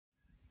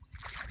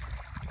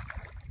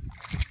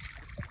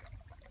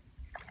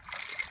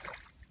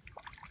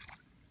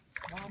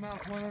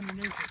smallmouth, one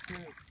underneath it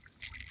too.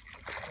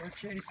 They're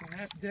chasing.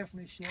 That's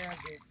definitely shad.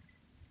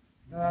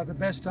 The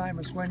best time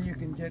is when you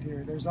can get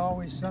here. There's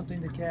always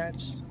something to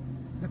catch.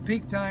 The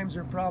peak times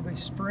are probably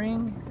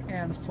spring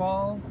and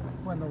fall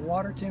when the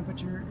water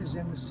temperature is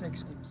in the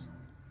 60s.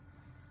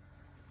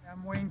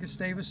 I'm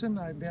Gustaveson.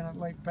 I've been at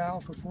Lake Powell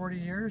for 40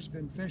 years,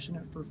 been fishing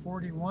it for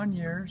 41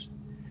 years,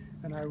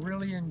 and I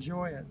really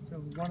enjoy it.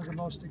 One of the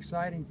most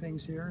exciting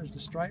things here is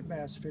the striped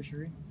bass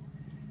fishery,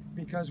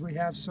 because we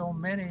have so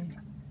many,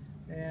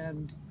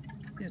 and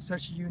it's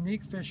such a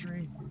unique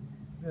fishery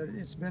that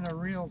it's been a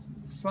real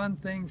fun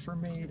thing for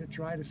me to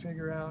try to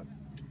figure out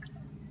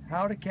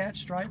how to catch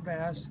striped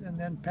bass and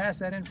then pass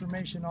that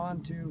information on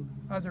to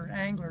other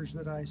anglers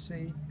that I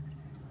see.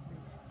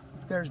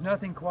 There's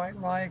nothing quite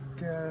like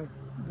the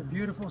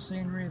beautiful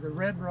scenery, the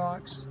red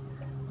rocks,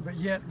 but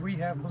yet we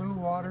have blue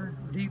water,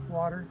 deep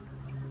water,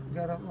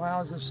 that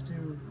allows us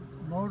to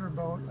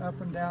motorboat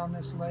up and down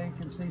this lake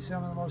and see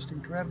some of the most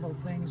incredible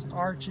things,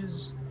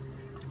 arches,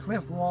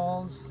 cliff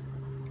walls.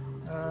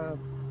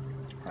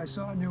 I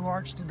saw a new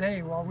arch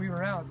today while we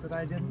were out that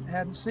I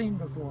hadn't seen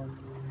before,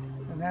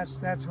 and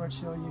that's what's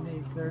so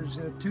unique. There's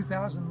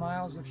 2,000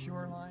 miles of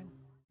shoreline.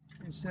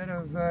 Instead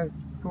of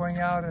going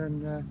out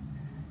and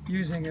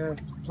using a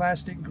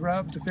plastic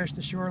grub to fish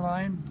the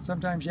shoreline,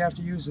 sometimes you have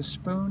to use a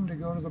spoon to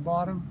go to the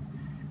bottom,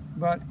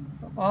 but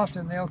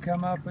often they'll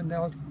come up and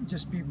they'll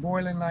just be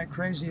boiling like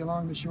crazy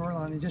along the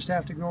shoreline. You just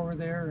have to go over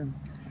there and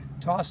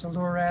toss a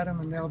lure at them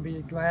and they'll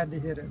be glad to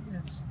hit it.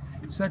 It's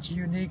such a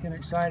unique and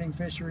exciting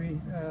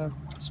fishery.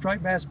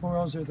 Striped bass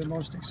boils are the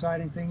most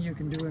exciting thing you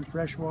can do in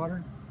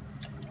freshwater,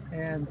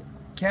 and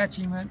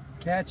catching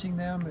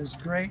them is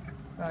great.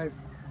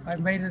 I've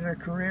made it a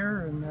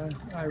career, and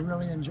I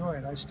really enjoy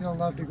it. I still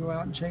love to go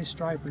out and chase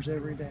stripers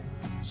every day.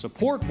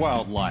 Support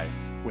wildlife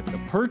with the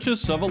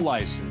purchase of a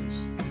license.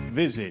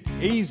 Visit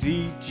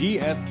azgfd.gov.